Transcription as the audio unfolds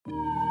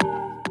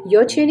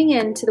You're tuning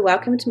in to the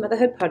Welcome to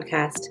Motherhood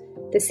podcast,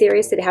 the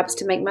series that helps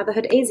to make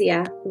motherhood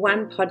easier,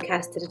 one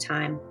podcast at a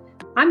time.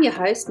 I'm your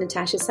host,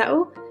 Natasha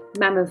Suttle,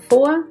 mum of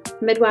four,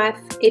 midwife,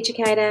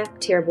 educator,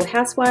 terrible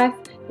housewife,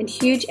 and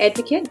huge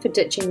advocate for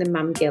ditching the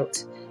mum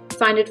guilt.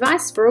 Find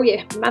advice for all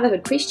your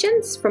motherhood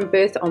questions from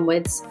birth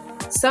onwards.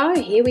 So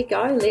here we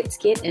go, let's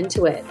get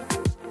into it.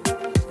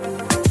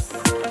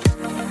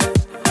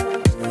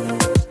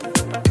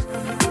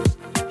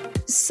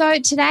 So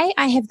today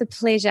I have the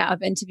pleasure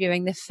of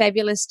interviewing the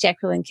fabulous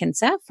Jacqueline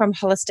Kinser from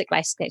Holistic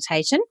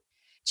Lactation.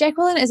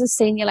 Jacqueline is a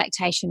senior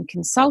lactation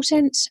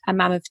consultant, a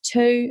mum of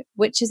two,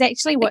 which is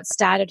actually what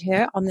started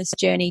her on this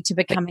journey to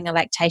becoming a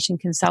lactation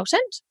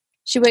consultant.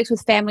 She works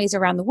with families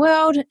around the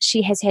world.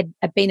 She has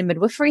been a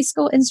midwifery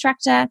school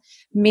instructor,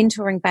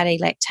 mentoring buddy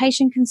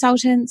lactation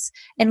consultants,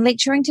 and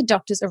lecturing to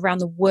doctors around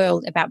the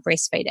world about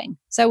breastfeeding.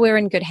 So we're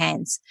in good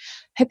hands.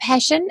 Her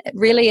passion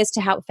really is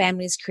to help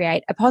families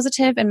create a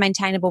positive and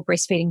maintainable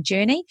breastfeeding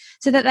journey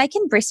so that they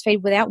can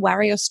breastfeed without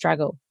worry or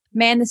struggle.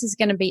 Man, this is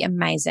going to be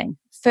amazing.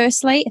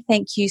 Firstly,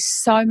 thank you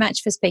so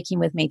much for speaking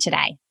with me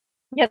today.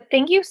 Yeah,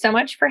 thank you so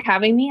much for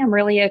having me. I'm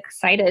really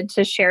excited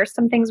to share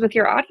some things with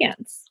your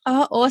audience.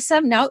 Oh,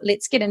 awesome. No,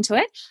 let's get into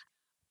it.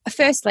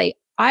 Firstly,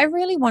 I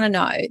really want to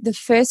know the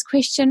first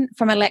question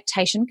from a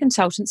lactation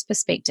consultant's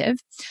perspective.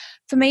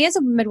 For me as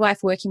a midwife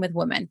working with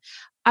women,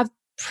 I've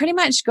pretty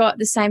much got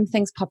the same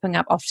things popping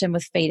up often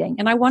with feeding.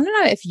 And I want to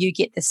know if you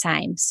get the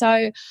same.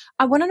 So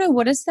I want to know,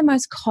 what is the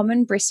most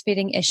common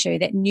breastfeeding issue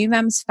that new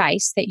mums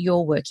face that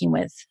you're working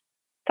with?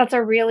 That's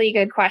a really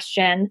good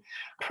question.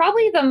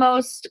 Probably the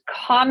most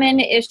common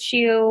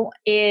issue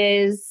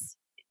is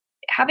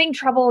having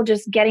trouble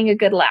just getting a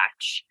good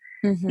latch.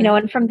 Mm-hmm.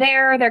 And from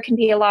there can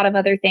be a lot of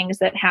other things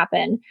that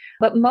happen.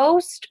 But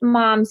most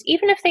moms,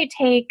 even if they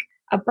take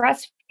a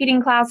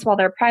breastfeeding class while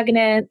they're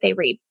pregnant, they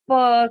read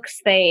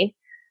books, they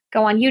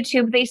go on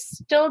YouTube, they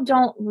still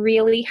don't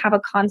really have a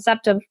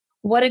concept of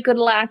what a good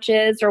latch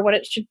is or what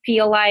it should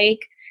feel like.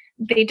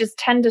 They just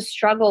tend to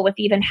struggle with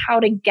even how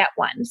to get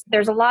one.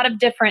 There's a lot of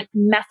different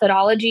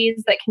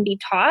methodologies that can be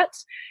taught.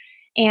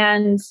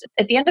 And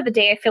at the end of the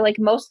day, I feel like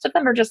most of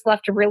them are just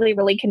left really,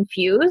 really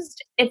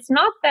confused. It's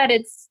not that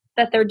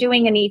they're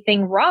doing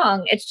anything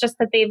wrong. It's just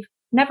that they've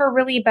never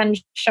really been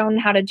shown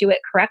how to do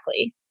it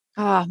correctly.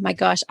 Oh my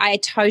gosh, I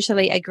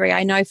totally agree.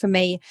 I know for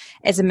me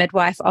as a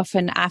midwife,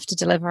 often after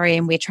delivery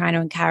and we're trying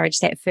to encourage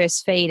that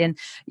first feed, and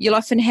you'll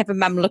often have a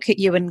mum look at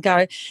you and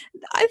go,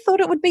 I thought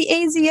it would be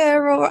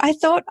easier, or I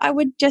thought I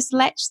would just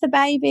latch the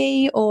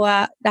baby, or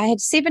I had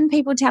 7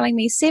 people telling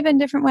me 7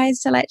 different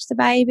ways to latch the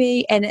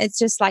baby. And it's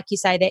just like you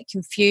say, that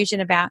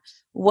confusion about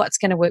what's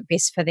going to work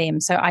best for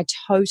them. So I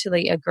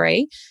totally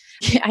agree.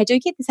 I do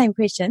get the same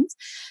questions.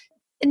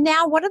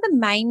 Now, what are the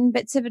main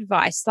bits of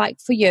advice, like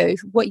for you,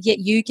 what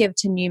you give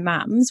to new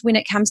mums when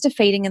it comes to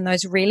feeding in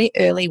those really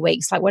early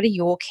weeks? Like, what are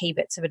your key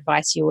bits of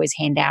advice you always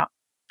hand out?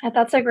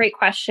 That's a great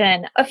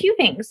question. A few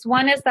things.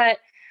 One is that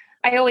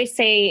I always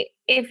say,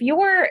 if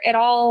you're at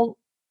all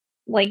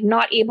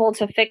not able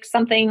to fix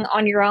something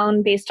on your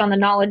own based on the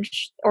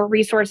knowledge or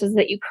resources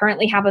that you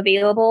currently have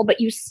available, but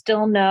you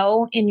still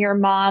know in your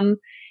mom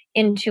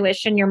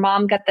intuition, your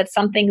mom gut that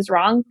something's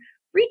wrong,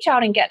 reach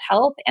out and get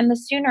help. And the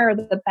sooner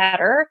the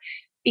better.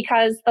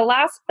 Because the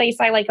last place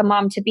I like a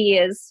mom to be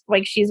is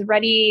she's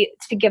ready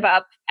to give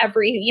up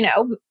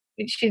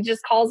she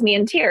just calls me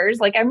in tears.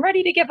 I'm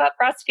ready to give up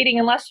breastfeeding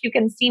unless you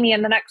can see me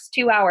in the next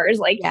 2 hours.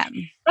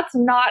 That's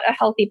not a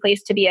healthy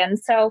place to be in.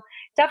 So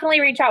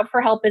definitely reach out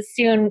for help as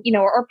soon,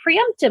 or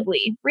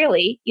preemptively,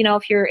 really,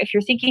 if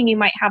you're thinking you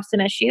might have some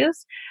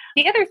issues.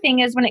 The other thing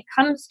is, when it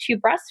comes to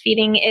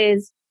breastfeeding,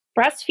 is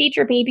breastfeed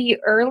your baby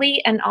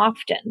early and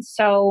often.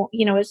 So,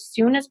 as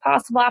soon as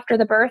possible after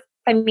the birth.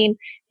 I mean,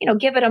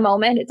 give it a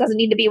moment. It doesn't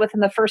need to be within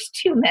the first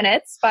 2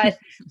 minutes, but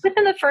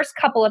within the first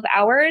couple of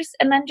hours.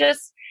 And then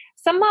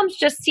some moms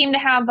just seem to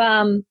have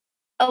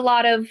a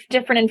lot of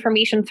different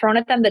information thrown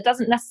at them that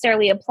doesn't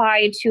necessarily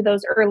apply to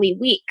those early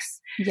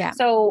weeks. Yeah.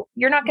 So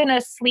you're not going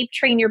to sleep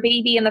train your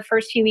baby in the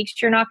first few weeks.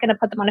 You're not going to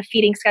put them on a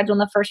feeding schedule in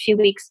the first few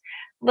weeks.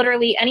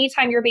 Literally,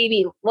 anytime your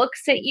baby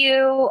looks at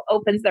you,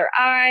 opens their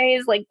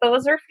eyes,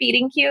 those are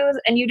feeding cues,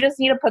 and you just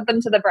need to put them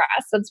to the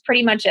breast. That's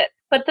pretty much it.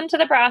 Put them to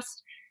the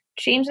breast,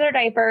 change their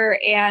diaper,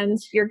 and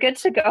you're good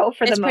to go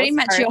for the most part. It's pretty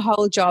much your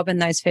whole job in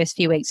those first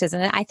few weeks,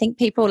 isn't it? I think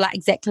people,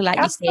 exactly like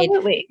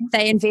Absolutely. you said,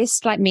 they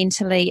invest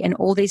mentally in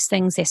all these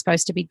things they're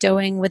supposed to be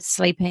doing with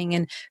sleeping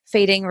and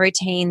feeding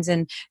routines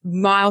and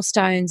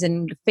milestones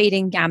and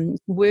feeding,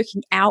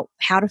 working out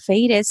how to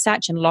feed as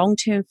such, and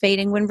long-term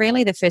feeding, when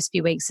really the first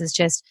few weeks is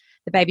just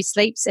the baby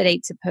sleeps, it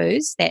eats, it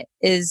poos. That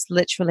is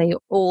literally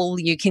all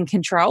you can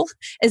control,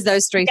 is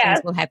those 3 things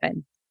will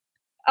happen.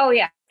 Oh,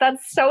 yeah,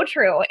 that's so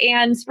true.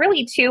 And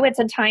really, too, it's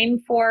a time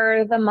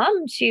for the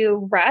mom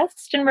to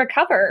rest and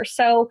recover.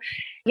 So,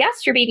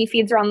 yes, your baby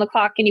feeds around the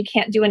clock and you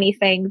can't do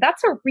anything.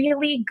 That's a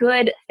really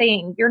good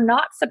thing. You're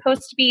not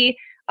supposed to be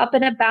up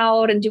and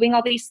about and doing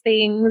all these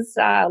things,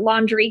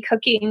 laundry,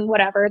 cooking,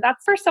 whatever.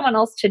 That's for someone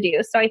else to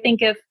do. So I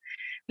think if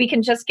we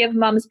can just give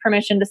moms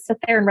permission to sit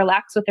there and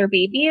relax with their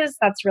babies,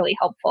 that's really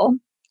helpful.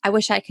 I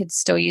wish I could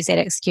still use that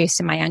excuse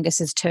to my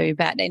youngest is 2,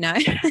 but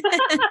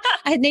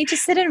I need to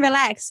sit and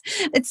relax.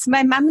 It's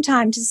my mum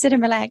time to sit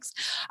and relax.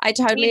 I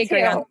totally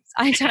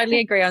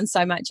agree on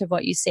so much of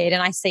what you said,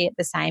 and I see it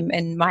the same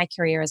in my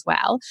career as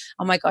well.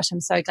 Oh my gosh,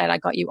 I'm so glad I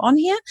got you on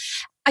here.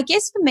 I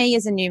guess for me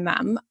as a new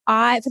mum,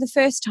 for the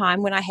first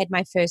time when I had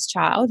my first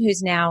child,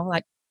 who's now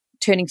like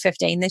turning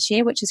 15 this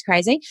year, which is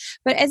crazy,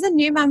 but as a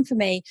new mum for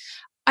me,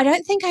 I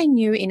don't think I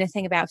knew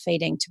anything about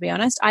feeding, to be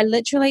honest. I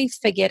literally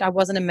figured I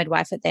wasn't a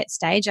midwife at that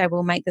stage. I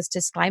will make this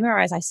disclaimer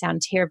as I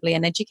sound terribly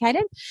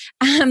uneducated.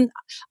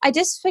 I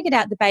just figured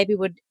out the baby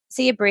would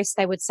see a breast,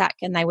 they would suck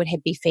and they would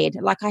be fed.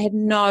 Like I had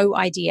no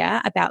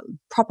idea about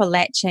proper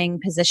latching,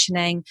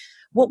 positioning,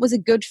 what was a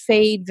good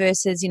feed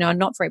versus, a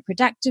not very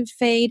productive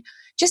feed,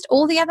 just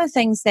all the other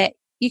things that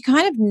you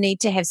kind of need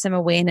to have some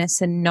awareness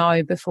and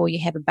know before you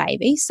have a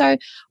baby. So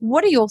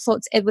what are your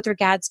thoughts, Ed, with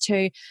regards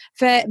to,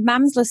 for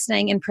mums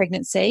listening in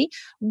pregnancy,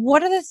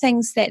 what are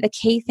the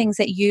key things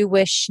that you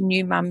wish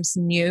new mums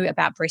knew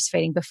about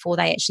breastfeeding before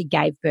they actually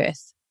gave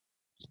birth?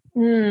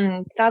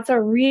 That's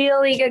a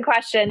really good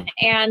question.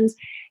 And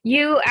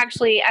you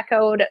actually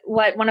echoed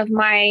what one of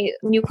my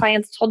new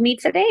clients told me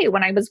today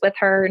when I was with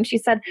her. And she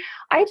said,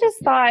 I just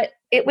thought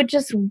it would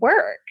just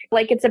work.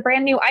 Like it's a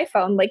brand new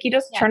iPhone. Like you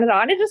just turn it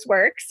on, it just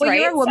works. Well, right?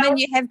 You're a woman,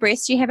 you have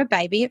breasts, you have a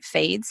baby, it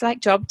feeds, like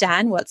job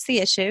done. What's the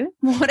issue?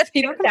 What are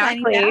people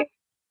complaining about?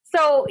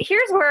 So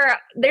here's where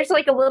there's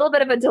like a little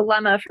bit of a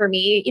dilemma for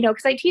me,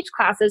 because I teach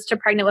classes to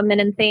pregnant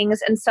women and things.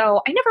 And so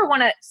I never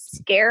want to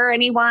scare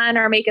anyone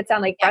or make it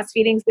sound like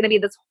breastfeeding is going to be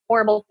this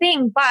horrible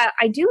thing. But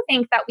I do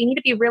think that we need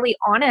to be really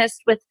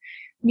honest with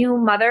new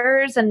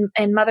mothers and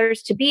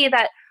mothers to be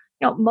that,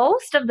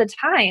 most of the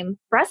time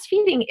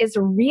breastfeeding is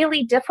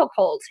really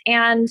difficult.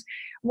 And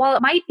while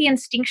it might be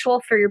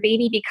instinctual for your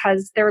baby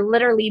because they're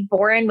literally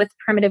born with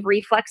primitive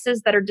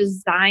reflexes that are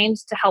designed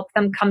to help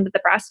them come to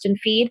the breast and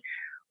feed,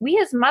 we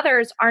as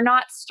mothers are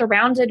not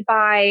surrounded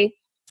by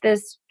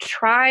this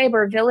tribe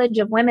or village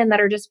of women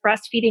that are just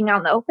breastfeeding out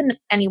in the open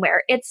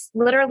anywhere. It's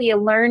literally a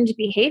learned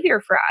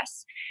behavior for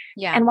us.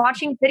 Yeah. And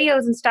watching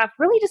videos and stuff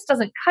really just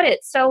doesn't cut it.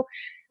 So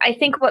I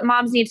think what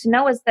moms need to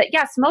know is that,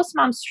 yes, most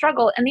moms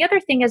struggle. And the other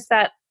thing is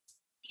that,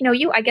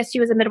 I guess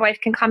you as a midwife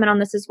can comment on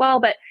this as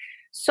well, but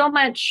so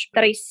much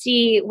that I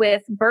see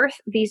with birth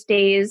these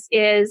days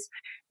is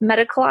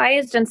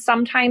medicalized, and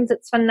sometimes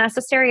it's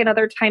unnecessary and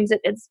other times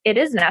it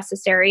is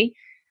necessary.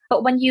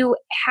 But when you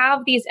have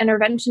these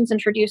interventions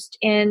introduced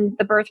in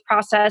the birth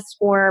process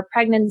or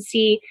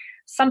pregnancy,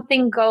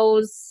 something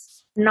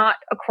goes not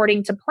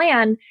according to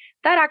plan,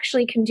 that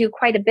actually can do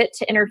quite a bit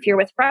to interfere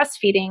with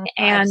breastfeeding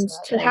and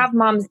to have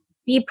moms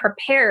be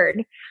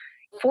prepared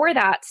for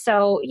that.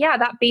 So yeah,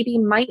 that baby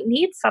might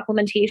need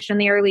supplementation in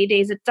the early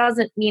days. It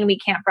doesn't mean we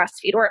can't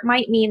breastfeed, or it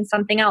might mean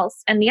something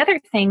else. And the other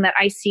thing that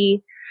I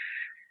see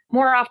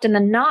more often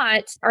than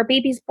not are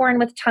babies born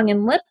with tongue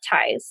and lip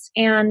ties.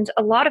 And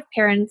a lot of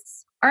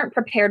parents aren't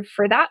prepared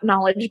for that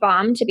knowledge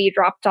bomb to be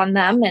dropped on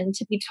them and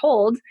to be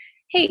told,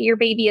 hey, your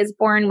baby is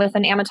born with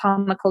an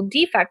anatomical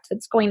defect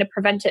that's going to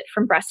prevent it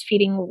from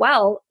breastfeeding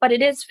well, but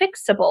it is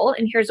fixable,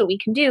 and here's what we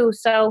can do.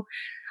 So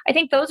I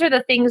think those are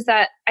the things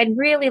that I'd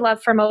really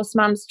love for most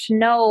moms to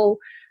know.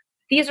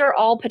 These are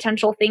all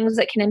potential things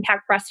that can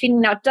impact breastfeeding.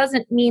 Now, it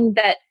doesn't mean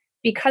that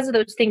because of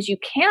those things you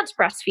can't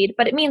breastfeed,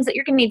 but it means that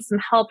you're going to need some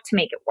help to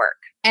make it work.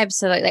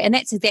 Absolutely. And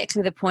that's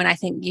exactly the point. I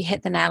think you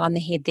hit the nail on the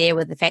head there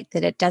with the fact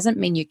that it doesn't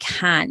mean you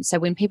can't. So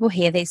when people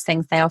hear these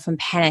things, they often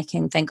panic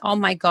and think, oh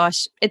my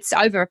gosh, it's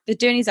over. The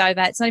journey's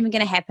over. It's not even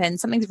going to happen.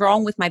 Something's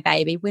wrong with my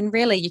baby. When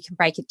really you can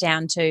break it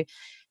down to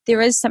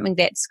there is something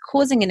that's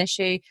causing an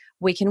issue.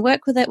 We can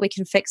work with it. We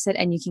can fix it,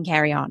 and you can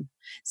carry on.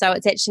 So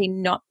it's actually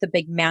not the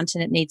big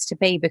mountain it needs to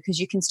be, because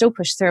you can still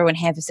push through and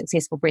have a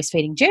successful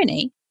breastfeeding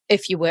journey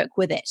if you work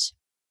with it.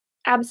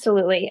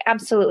 Absolutely.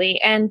 Absolutely.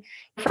 And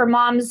for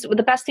moms,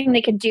 the best thing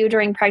they could do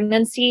during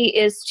pregnancy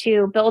is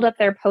to build up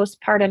their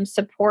postpartum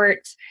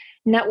support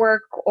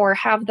network or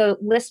have the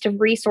list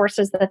of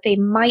resources that they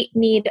might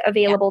need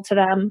available to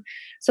them,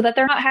 so that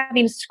they're not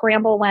having to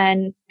scramble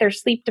when they're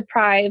sleep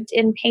deprived,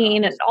 in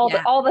pain, and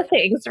all the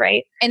things,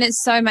 right? And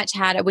it's so much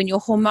harder when you're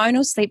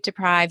hormonal, sleep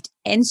deprived,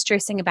 and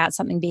stressing about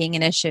something being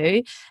an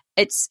issue.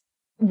 It's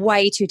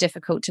way too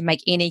difficult to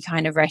make any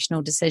kind of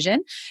rational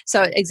decision.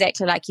 So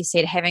exactly like you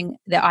said, having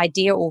the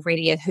idea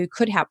already of who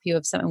could help you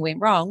if something went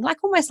wrong, like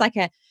almost like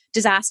a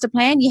disaster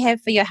plan you have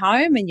for your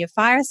home and your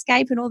fire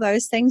escape and all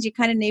those things. You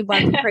kind of need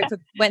one for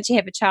once you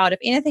have a child. If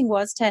anything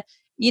was to,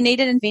 you need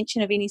an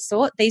invention of any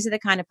sort, these are the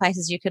kind of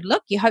places you could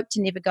look. You hope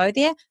to never go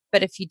there,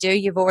 but if you do,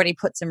 you've already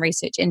put some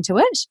research into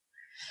it.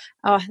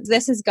 Oh,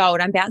 this is gold.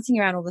 I'm bouncing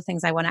around all the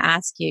things I want to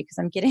ask you because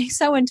I'm getting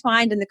so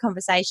entwined in the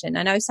conversation.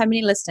 I know so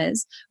many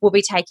listeners will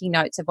be taking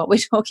notes of what we're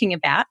talking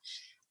about.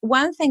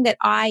 One thing that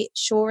I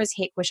sure as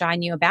heck wish I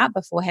knew about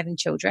before having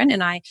children,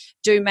 and I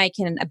do make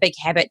it a big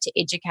habit to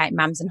educate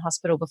mums in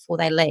hospital before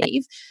they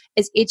leave,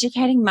 is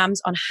educating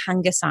mums on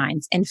hunger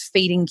signs and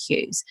feeding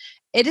cues.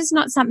 It is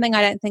not something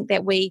I don't think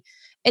that we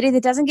it either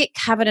doesn't get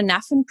covered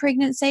enough in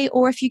pregnancy,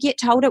 or if you get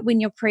told it when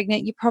you're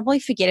pregnant, you probably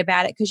forget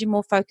about it because you're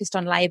more focused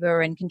on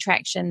labor and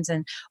contractions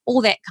and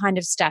all that kind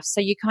of stuff.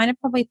 So you kind of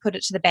probably put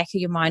it to the back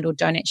of your mind or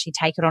don't actually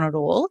take it on at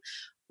all.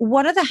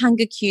 What are the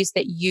hunger cues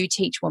that you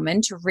teach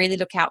women to really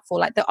look out for?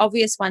 Like the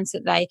obvious ones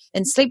that they,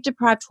 in sleep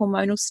deprived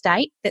hormonal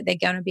state, that they're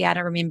going to be able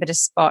to remember to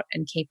spot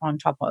and keep on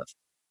top of?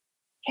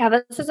 Yeah,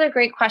 this is a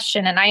great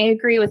question. And I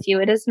agree with you.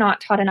 It is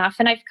not taught enough.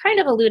 And I've kind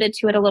of alluded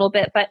to it a little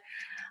bit, but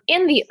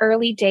in the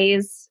early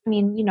days, I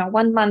mean,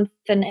 1 month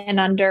and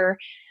under,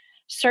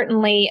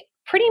 certainly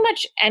pretty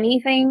much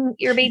anything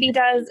your baby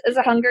does is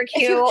a hunger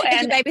cue.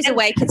 If your baby's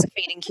awake, it's a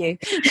feeding cue.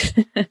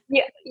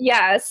 Yeah,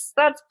 yes,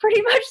 that's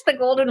pretty much the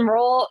golden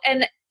rule.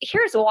 And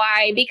here's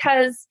why,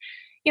 because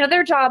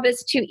their job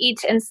is to eat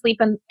and sleep,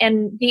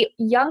 and the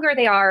younger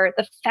they are,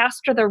 the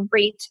faster the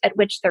rate at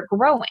which they're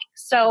growing.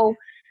 So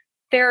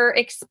they're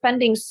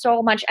expending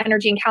so much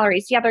energy and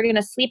calories. Yeah, they're going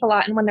to sleep a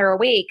lot, and when they're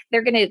awake,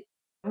 they're going to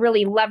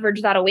really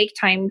leverage that awake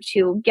time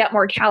to get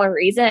more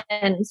calories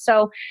in.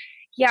 So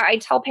yeah, I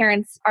tell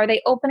parents, are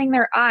they opening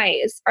their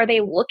eyes? Are they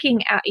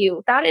looking at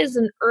you? That is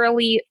an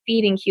early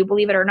feeding cue,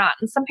 believe it or not.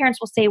 And some parents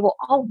will say, well,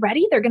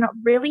 already they're going to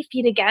really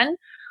feed again?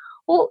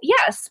 Well,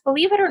 yes,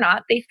 believe it or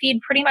not, they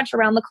feed pretty much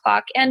around the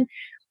clock. And,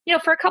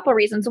 for a couple of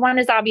reasons. One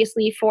is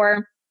obviously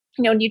for,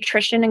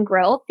 nutrition and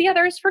growth. The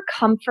other is for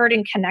comfort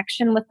and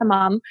connection with the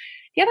mom.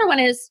 The other one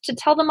is to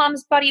tell the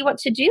mom's body what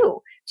to do,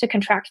 to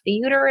contract the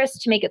uterus,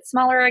 to make it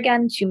smaller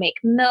again, to make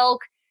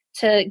milk,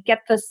 to get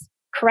this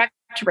correct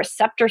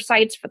receptor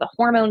sites for the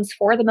hormones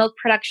for the milk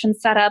production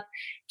set up,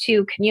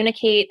 to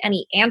communicate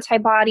any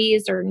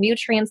antibodies or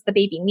nutrients the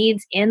baby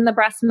needs in the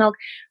breast milk.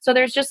 So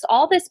there's just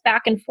all this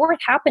back and forth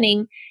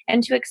happening.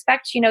 And to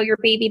expect, your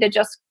baby to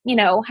just,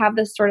 have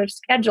this sort of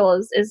schedule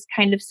is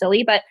kind of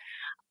silly, but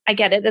I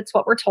get it. It's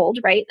what we're told,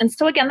 right? And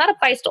so again, that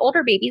applies to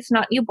older babies,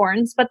 not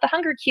newborns. But the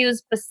hunger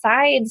cues,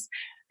 besides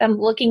them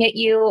looking at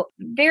you,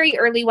 very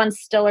early ones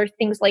still are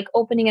things like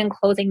opening and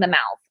closing the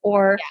mouth,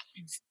 or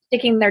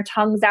sticking their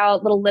tongues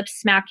out, little lip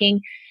smacking.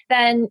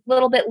 Then a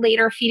little bit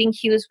later, feeding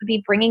cues would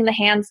be bringing the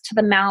hands to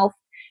the mouth,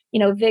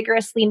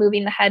 vigorously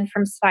moving the head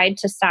from side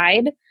to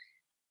side.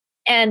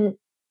 And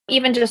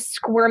even just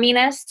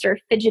squirminess or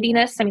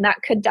fidgetiness. I mean,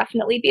 that could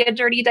definitely be a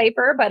dirty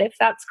diaper, but if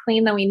that's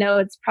clean, then we know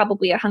it's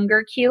probably a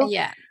hunger cue.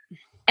 Yeah.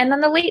 And then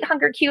the late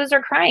hunger cues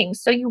are crying.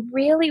 So you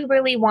really,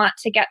 really want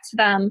to get to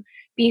them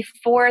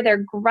before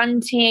they're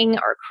grunting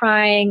or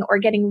crying or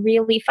getting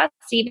really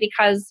fussy,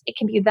 because it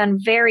can be then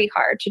very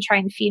hard to try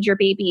and feed your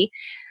baby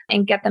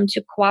and get them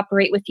to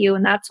cooperate with you.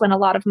 And that's when a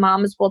lot of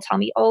moms will tell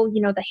me, oh,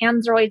 the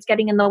hands are always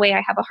getting in the way.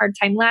 I have a hard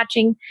time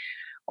latching.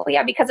 Well,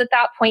 yeah, because at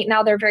that point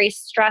now they're very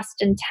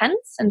stressed and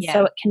tense. And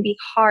so it can be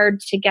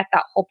hard to get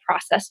that whole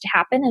process to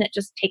happen, and it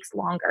just takes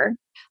longer.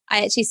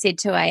 I actually said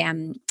to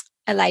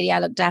a lady I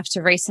looked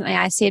after recently,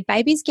 I said,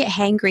 babies get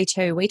hangry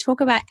too. We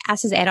talk about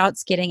us as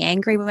adults getting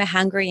angry when we're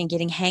hungry and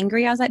getting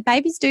hangry. I was like,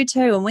 babies do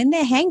too. And when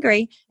they're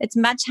hangry, it's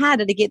much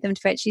harder to get them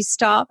to actually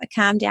stop,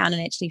 calm down,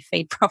 and actually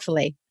feed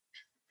properly.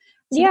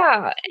 So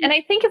and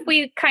I think if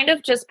we kind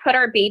of just put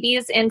our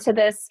babies into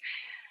this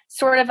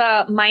sort of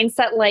a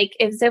mindset, like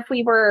as if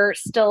we were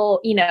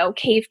still,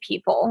 cave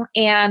people,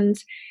 and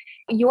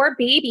your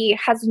baby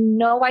has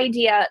no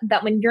idea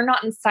that when you're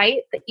not in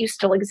sight, that you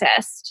still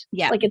exist.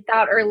 Yeah. Like at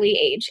that early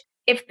age.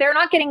 If they're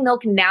not getting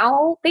milk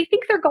now, they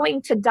think they're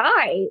going to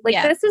die. Like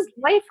this is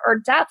life or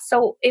death.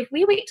 So if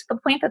we wait to the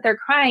point that they're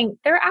crying,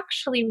 they're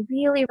actually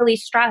really, really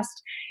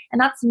stressed.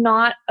 And that's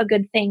not a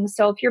good thing.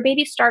 So if your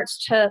baby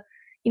starts to,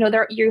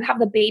 you have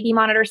the baby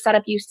monitor set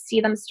up, you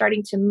see them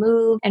starting to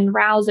move and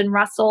rouse and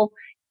rustle,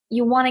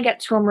 you want to get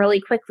to them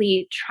really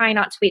quickly. Try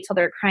not to wait till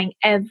they're crying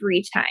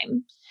every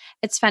time.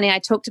 It's funny. I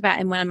talked about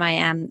in one of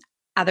my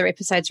other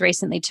episodes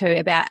recently too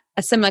about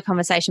a similar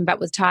conversation, but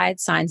with tired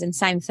signs, and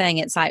same thing.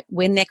 It's like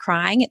when they're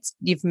crying,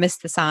 you've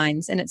missed the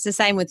signs. And it's the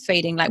same with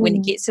feeding. Like when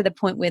it gets to the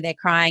point where they're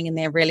crying and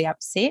they're really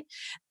upset,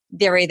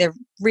 they're either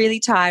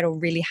really tired or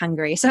really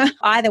hungry. So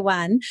either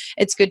one,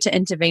 it's good to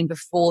intervene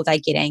before they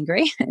get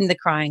angry and the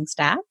crying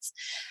starts.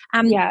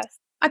 Yes.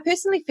 I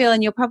personally feel,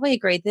 and you'll probably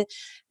agree, that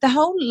the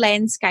whole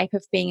landscape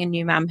of being a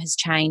new mum has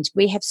changed.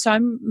 We have so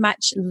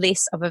much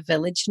less of a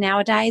village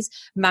nowadays.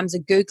 Mums are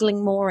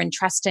Googling more and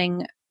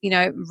trusting,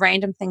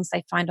 random things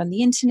they find on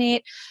the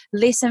internet.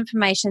 Less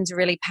information is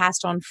really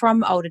passed on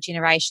from older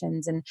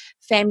generations and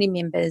family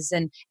members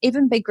and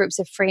even big groups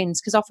of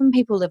friends, because often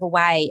people live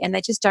away and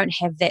they just don't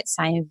have that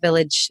same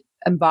village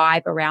and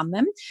vibe around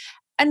them.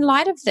 In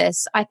light of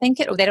this, I think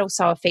that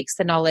also affects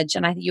the knowledge,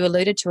 and you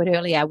alluded to it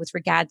earlier with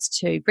regards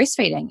to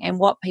breastfeeding and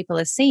what people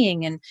are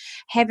seeing, and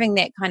having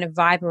that kind of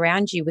vibe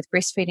around you with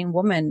breastfeeding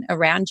women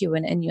around you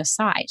and in your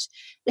sight.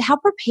 How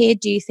prepared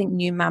do you think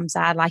new mums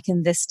are, like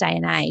in this day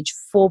and age,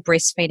 for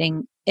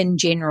breastfeeding in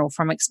general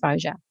from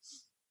exposure?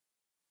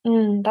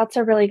 That's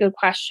a really good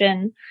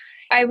question.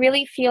 I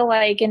really feel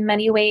like in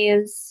many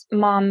ways,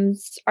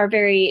 moms are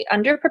very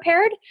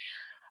underprepared.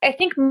 I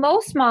think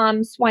most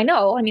moms,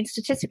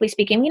 statistically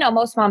speaking,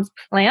 most moms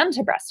plan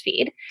to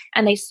breastfeed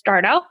and they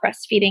start out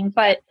breastfeeding,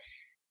 but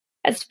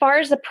As far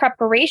as the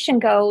preparation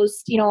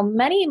goes,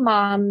 many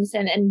moms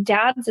and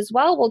dads as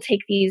well will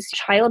take these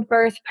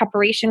childbirth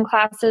preparation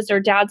classes,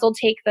 or dads will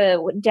take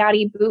the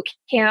daddy boot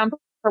camp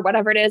or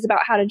whatever it is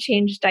about how to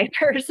change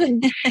diapers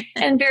and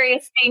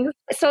various things.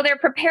 So they're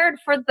prepared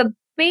for the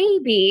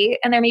baby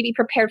and they're maybe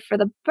prepared for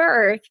the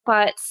birth,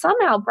 but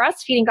somehow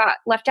breastfeeding got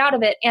left out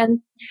of it. And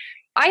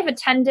I've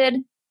attended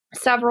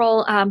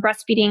several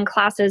breastfeeding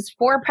classes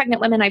for pregnant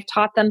women. I've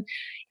taught them.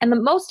 And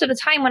most of the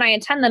time when I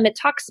attend them, it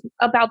talks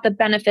about the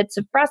benefits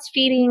of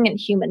breastfeeding and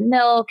human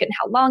milk and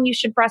how long you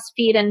should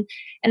breastfeed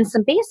and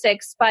some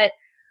basics. But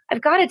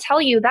I've got to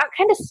tell you, that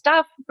kind of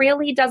stuff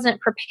really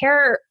doesn't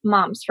prepare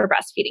moms for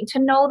breastfeeding. To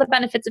know the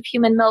benefits of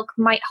human milk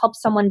might help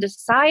someone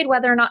decide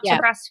whether or not to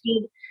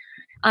breastfeed.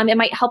 It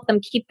might help them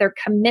keep their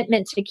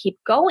commitment to keep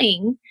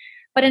going.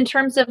 But in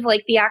terms of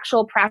like the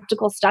actual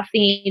practical stuff they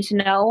need to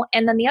know.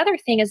 And then the other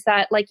thing is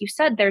that, like you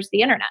said, there's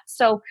the internet.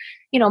 So,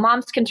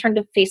 moms can turn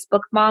to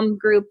Facebook mom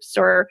groups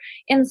or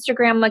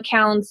Instagram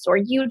accounts or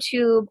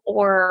YouTube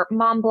or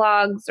mom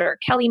blogs or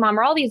Kelly Mom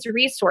or all these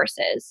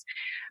resources.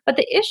 But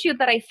the issue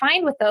that I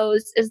find with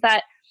those is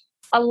that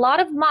a lot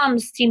of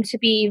moms seem to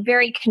be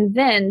very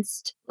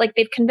convinced, like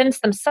they've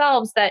convinced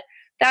themselves that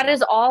that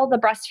is all the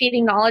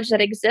breastfeeding knowledge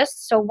that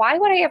exists. So why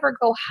would I ever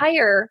go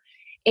hire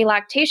a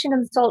lactation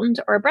consultant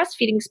or a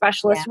breastfeeding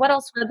specialist? What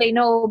else would they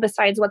know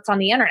besides what's on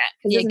the internet?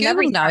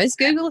 Google knows.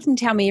 Google can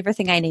tell me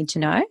everything I need to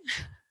know.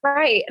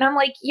 Right. And I'm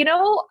like,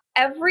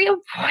 every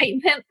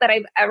appointment that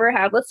I've ever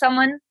had with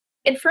someone,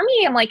 and for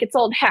me, I'm like, it's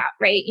old hat,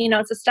 right?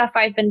 It's the stuff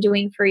I've been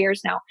doing for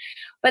years now.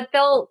 But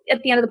they'll,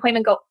 at the end of the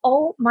appointment, go,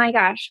 oh my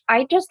gosh,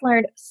 I just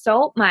learned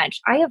so much.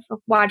 I have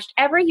watched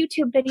every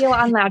YouTube video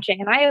on latching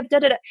and I have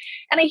did it.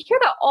 And I hear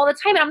that all the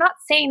time. And I'm not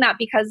saying that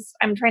because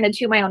I'm trying to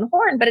toot my own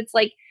horn, but it's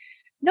like,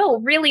 no,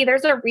 really,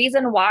 there's a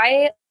reason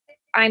why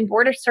I'm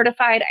board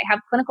certified. I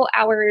have clinical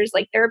hours.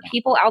 Like there are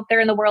people out there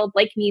in the world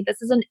like me.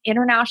 This is an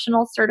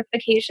international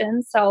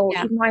certification. So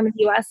even though I'm in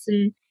the US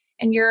and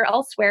you're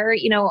elsewhere,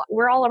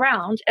 we're all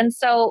around. And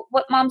so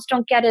what moms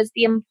don't get is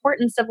the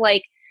importance of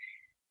like,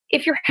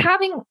 if you're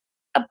having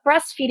a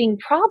breastfeeding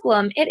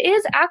problem, it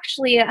is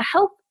actually a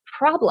health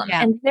problem.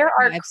 And there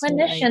are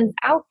clinicians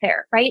out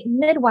there, right?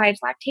 Midwives,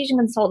 lactation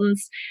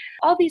consultants,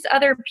 all these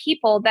other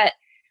people that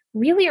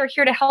really are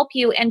here to help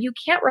you, and you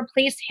can't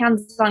replace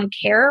hands-on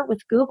care with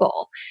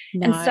Google.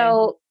 No. And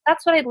so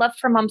that's what I'd love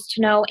for moms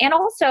to know. And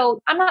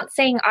also, I'm not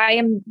saying I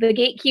am the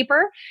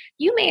gatekeeper.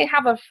 You may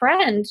have a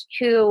friend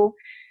who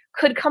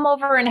could come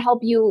over and help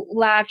you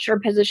latch or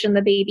position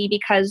the baby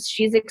because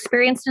she's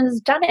experienced and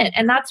has done it.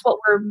 And that's what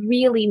we're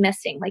really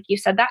missing. Like you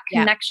said, that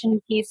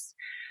connection piece,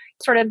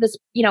 sort of this,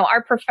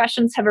 our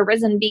professions have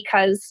arisen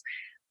because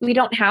we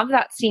don't have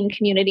that same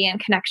community and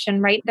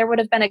connection, right? There would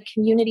have been a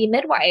community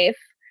midwife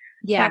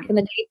back in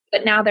the day,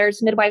 but now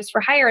there's midwives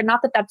for hire. And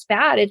not that that's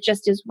bad. It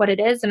just is what it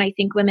is. And I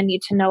think women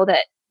need to know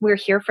that we're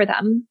here for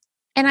them.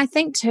 And I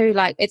think too,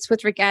 like it's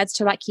with regards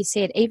to, like you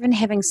said, even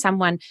having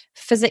someone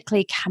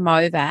physically come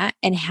over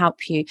and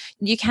help you.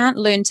 You can't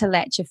learn to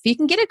latch if you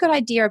can get a good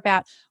idea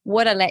about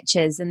what a latch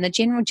is and the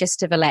general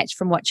gist of a latch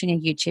from watching a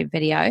YouTube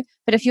video.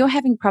 But if you're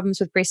having problems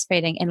with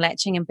breastfeeding and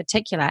latching in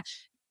particular,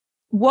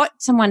 what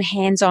someone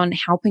hands-on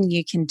helping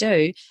you can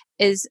do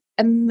is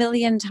a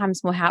million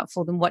times more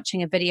helpful than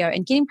watching a video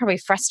and getting probably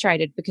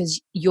frustrated because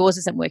yours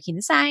isn't working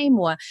the same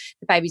or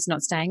the baby's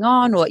not staying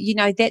on, or,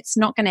 that's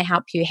not going to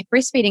help you.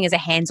 Breastfeeding is a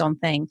hands-on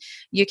thing.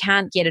 You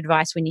can't get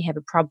advice when you have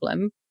a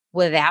problem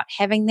without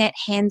having that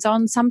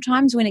hands-on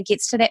sometimes when it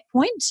gets to that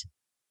point.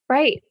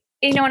 Right.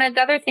 And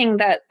another thing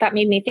that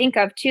made me think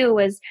of too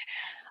was,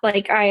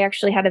 like, I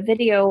actually had a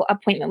video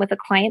appointment with a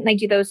client and I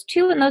do those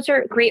too. And those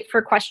are great for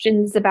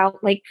questions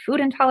about like food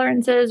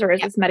intolerances or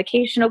is this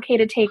medication okay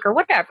to take or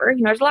whatever.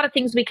 There's a lot of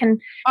things we can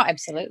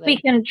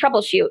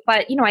troubleshoot,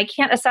 but I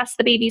can't assess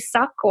the baby's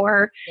suck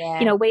or,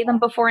 weigh them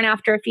before and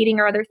after feeding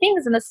or other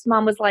things. And this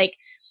mom was like,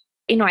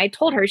 I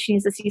told her she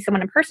needs to see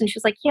someone in person. She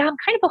was like, yeah, I'm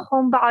kind of a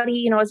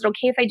homebody. Is it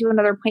okay if I do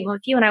another appointment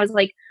with you? And I was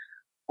like,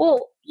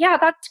 well, yeah,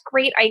 that's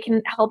great. I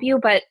can help you,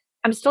 but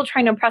I'm still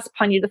trying to impress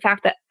upon you the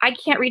fact that I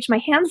can't reach my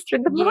hands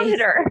through the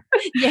monitor.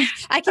 Yeah,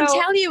 I can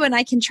tell you and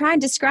I can try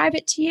and describe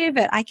it to you,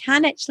 but I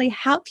can't actually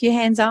help you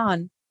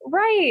hands-on.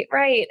 Right.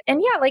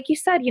 And yeah, like you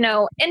said,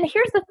 and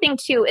here's the thing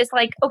too, is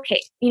like,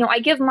 okay, I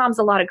give moms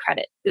a lot of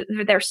credit.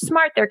 They're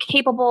smart, they're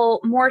capable,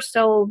 more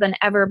so than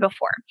ever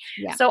before.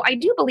 Yeah. So I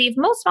do believe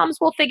most moms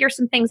will figure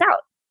some things out.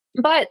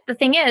 But the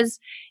thing is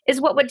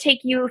what would take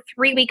you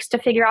 3 weeks to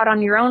figure out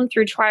on your own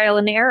through trial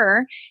and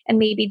error and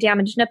maybe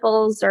damaged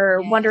nipples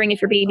or wondering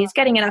if your baby's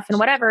getting enough and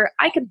whatever,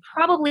 I could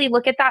probably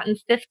look at that in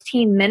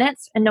 15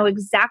 minutes and know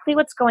exactly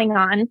what's going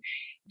on,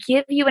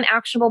 give you an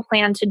actionable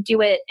plan to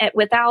do it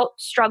without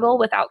struggle,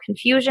 without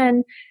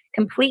confusion,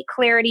 complete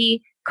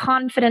clarity,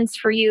 confidence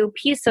for you,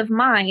 peace of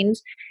mind.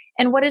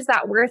 And what is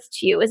that worth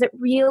to you? Is it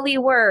really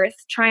worth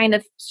trying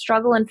to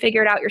struggle and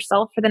figure it out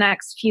yourself for the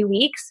next few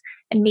weeks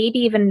and maybe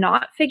even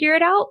not figure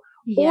it out?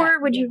 Yeah. Or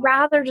would you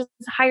rather just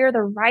hire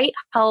the right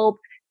help,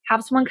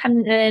 have someone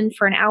come in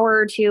for an hour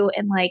or two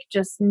and like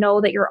just know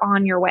that you're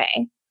on your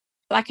way?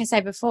 like I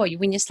said before,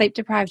 when you're sleep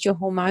deprived, you're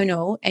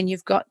hormonal and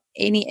you've got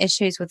any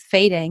issues with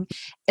feeding,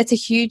 it's a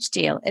huge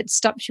deal. It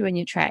stops you in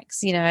your tracks,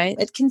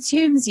 it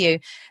consumes you.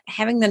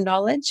 Having the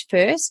knowledge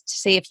first to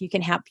see if you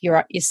can help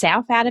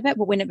yourself out of it,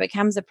 but when it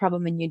becomes a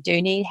problem and you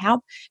do need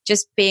help,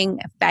 just being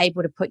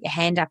able to put your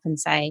hand up and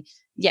say,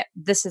 yeah,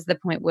 this is the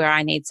point where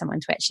I need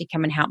someone to actually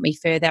come and help me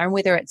further. And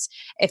whether it's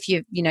if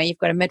you've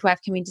got a midwife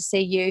coming to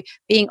see you,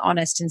 being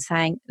honest and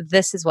saying,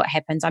 this is what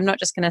happens. I'm not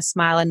just going to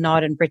smile and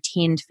nod and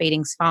pretend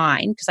feeding's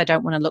fine because I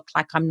don't want to look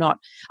like I'm not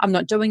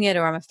doing it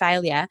or I'm a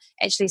failure.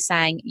 Actually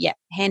saying, yeah,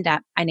 hand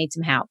up, I need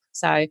some help.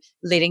 So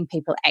letting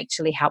people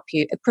actually help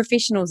you,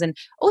 professionals. And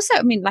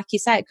also, like you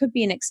say, it could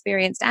be an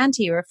experienced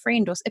auntie or a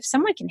friend, or if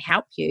someone can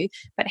help you,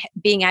 but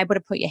being able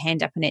to put your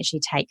hand up and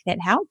actually take that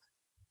help.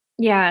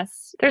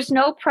 Yes. There's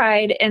no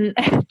pride in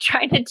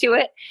trying to do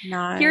it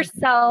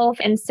yourself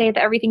and say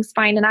that everything's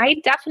fine. And I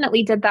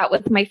definitely did that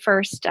with my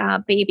first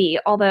baby,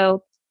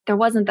 although there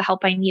wasn't the help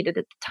I needed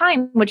at the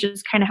time, which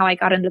is kind of how I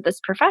got into this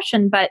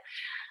profession. But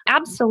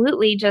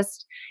absolutely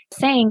just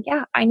saying,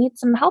 yeah, I need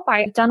some help.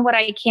 I've done what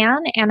I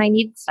can and I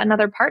need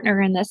another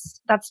partner in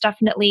this. That's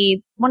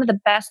definitely one of the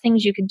best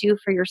things you could do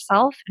for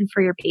yourself and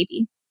for your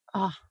baby.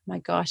 Oh my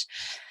gosh.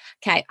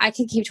 Okay, I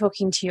could keep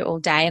talking to you all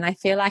day and I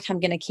feel like I'm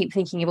going to keep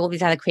thinking of all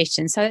these other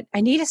questions. So I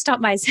need to stop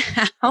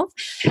myself.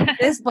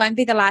 This won't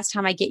be the last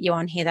time I get you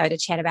on here, though, to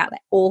chat about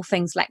all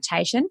things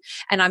lactation.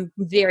 And I'm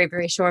very,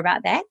 very sure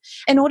about that.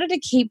 In order to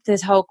keep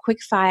this whole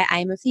quick fire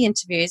aim of the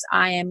interviews,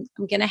 I'm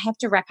going to have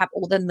to wrap up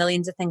all the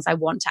millions of things I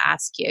want to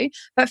ask you.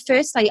 But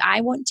firstly,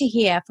 I want to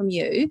hear from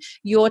you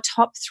your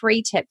top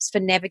 3 tips for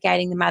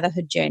navigating the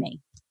motherhood journey.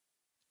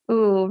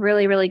 Ooh,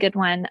 really, really good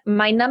one.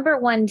 My number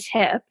 1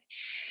 tip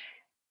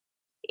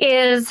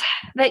is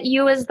that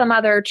you as the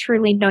mother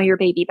truly know your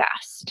baby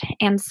best.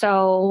 And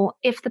so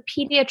if the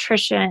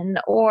pediatrician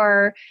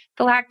or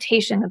the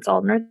lactation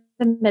consultant or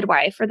the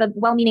midwife or the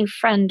well-meaning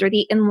friend or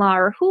the in-law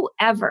or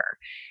whoever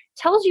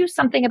tells you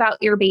something about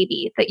your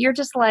baby that you're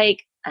just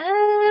like,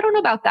 I don't know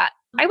about that,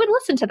 I would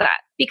listen to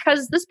that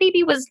because this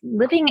baby was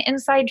living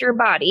inside your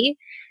body.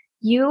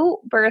 You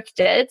birthed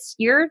it.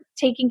 You're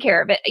taking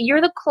care of it.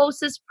 You're the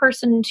closest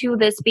person to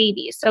this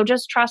baby. So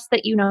just trust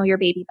that you know your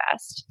baby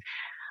best.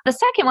 The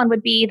second one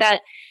would be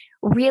that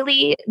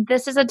really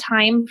this is a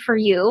time for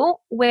you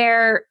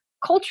where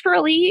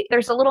culturally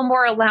there's a little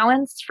more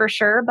allowance for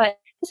sure, but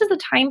this is the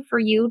time for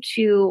you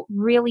to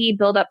really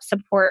build up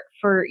support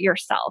for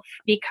yourself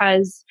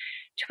because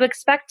to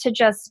expect to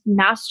just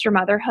master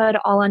motherhood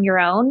all on your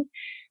own,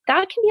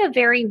 that can be a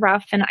very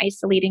rough and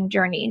isolating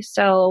journey.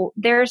 So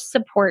there's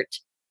support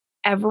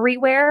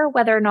everywhere,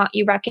 whether or not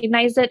you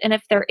recognize it. And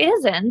if there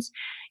isn't,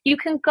 you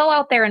can go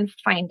out there and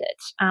find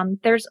it.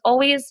 There's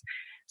always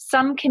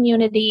some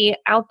community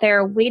out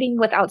there waiting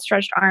with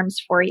outstretched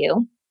arms for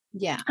you.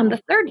 Yeah.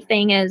 The third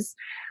thing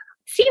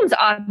seems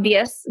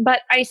obvious,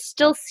 but I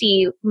still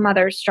see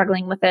mothers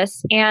struggling with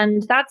this.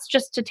 And that's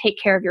just to take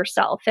care of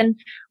yourself. And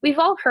we've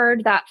all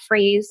heard that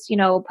phrase,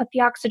 put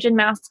the oxygen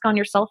mask on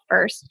yourself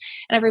first.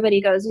 And everybody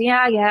goes,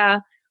 yeah,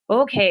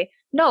 okay.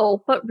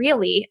 No, but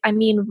really,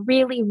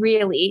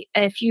 really,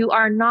 if you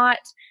are not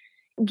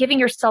giving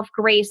yourself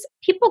grace,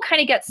 people kind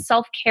of get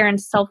self-care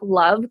and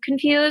self-love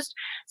confused.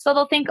 So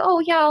they'll think,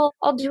 oh yeah,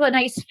 I'll do a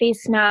nice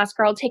face mask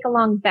or I'll take a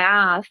long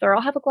bath or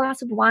I'll have a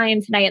glass of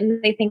wine tonight.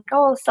 And they think,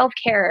 oh,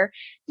 self-care.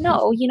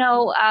 No,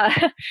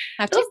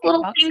 those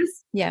little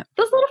things,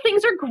 those little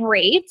things are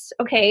great.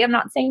 Okay. I'm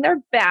not saying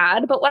they're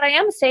bad, but what I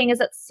am saying is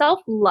that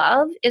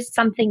self-love is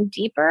something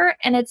deeper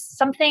and it's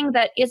something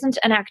that isn't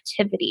an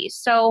activity.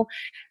 So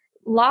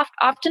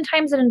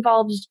oftentimes it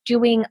involves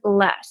doing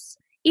less.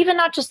 Even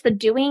not just the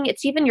doing,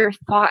 it's even your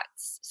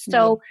thoughts.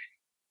 So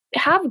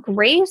have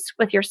grace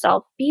with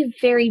yourself. Be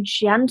very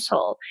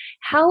gentle.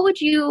 How would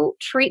you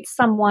treat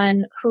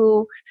someone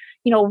who,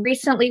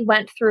 recently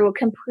went through a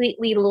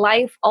completely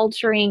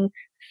life-altering,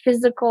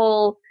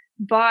 physical,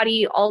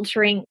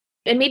 body-altering,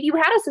 and maybe you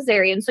had a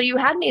cesarean, so you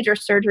had major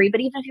surgery, but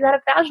even if you had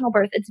a vaginal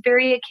birth, it's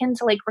very akin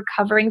to like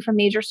recovering from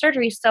major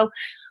surgery. So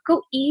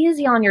go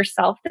easy on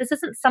yourself. This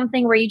isn't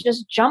something where you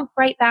just jump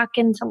right back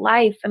into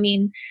life.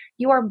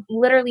 You are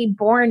literally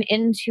born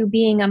into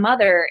being a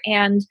mother,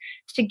 and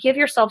to give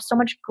yourself so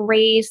much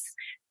grace,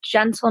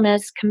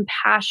 gentleness,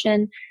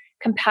 compassion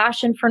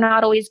for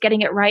not always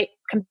getting it right,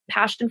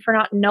 compassion for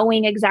not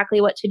knowing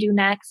exactly what to do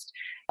next,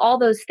 all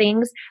those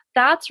things,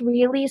 that's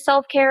really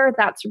self-care.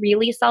 That's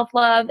really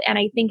self-love. And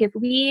I think if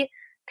we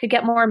could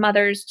get more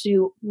mothers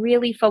to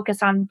really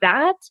focus on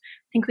that,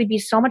 I think we'd be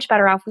so much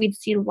better off. We'd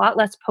see a lot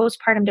less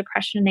postpartum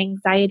depression and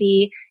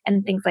anxiety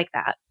and things like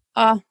that.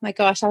 Oh my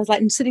gosh, I was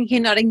like sitting here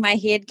nodding my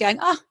head going,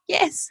 oh,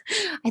 yes.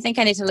 I think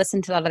I need to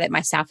listen to a lot of that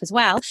myself as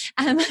well.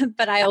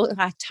 But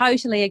I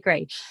totally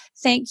agree.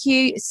 Thank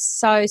you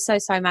so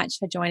much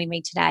for joining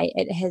me today.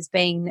 It has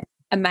been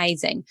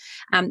amazing.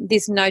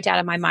 There's no doubt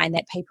in my mind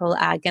that people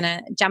are going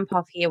to jump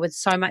off here with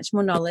so much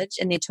more knowledge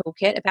in their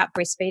toolkit about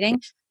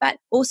breastfeeding, but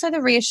also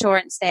the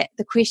reassurance that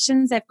the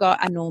questions they've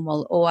got are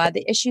normal, or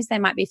the issues they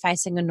might be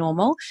facing are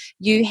normal.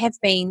 You have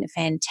been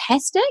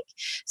fantastic.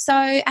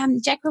 So,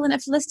 Jacqueline,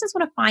 if listeners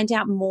want to find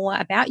out more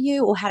about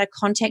you or how to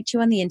contact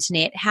you on the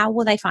internet, how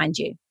will they find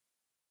you?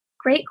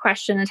 Great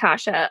question,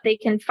 Natasha. They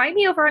can find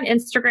me over on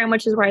Instagram,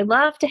 which is where I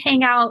love to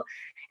hang out,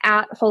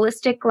 at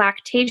Holistic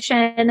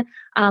Lactation,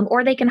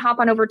 or they can hop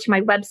on over to my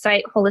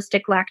website,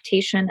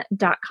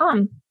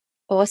 holisticlactation.com.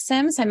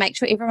 Awesome. So make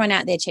sure everyone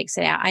out there checks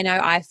it out. I know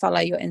I follow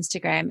your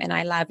Instagram and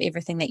I love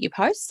everything that you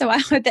post. So I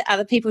hope that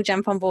other people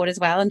jump on board as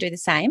well and do the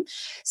same.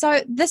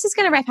 So this is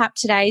going to wrap up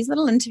today's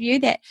little interview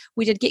that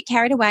we did get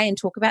carried away and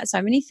talk about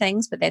so many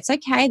things, but that's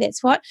okay.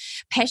 That's what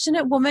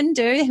passionate women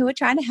do who are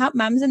trying to help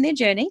mums in their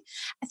journey.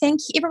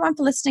 Thank you everyone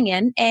for listening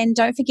in, and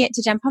don't forget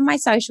to jump on my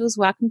socials,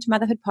 Welcome to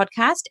Motherhood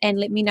Podcast, and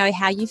let me know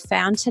how you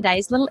found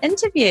today's little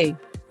interview.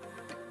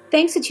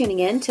 Thanks for tuning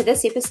in to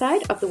this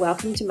episode of the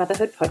Welcome to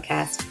Motherhood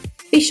Podcast.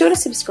 Be sure to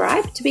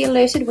subscribe to be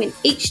alerted when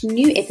each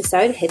new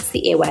episode hits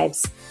the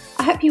airwaves.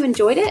 I hope you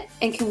enjoyed it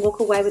and can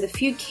walk away with a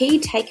few key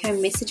take-home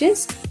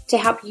messages to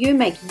help you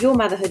make your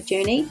motherhood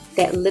journey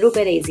that little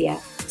bit easier.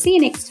 See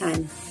you next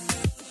time.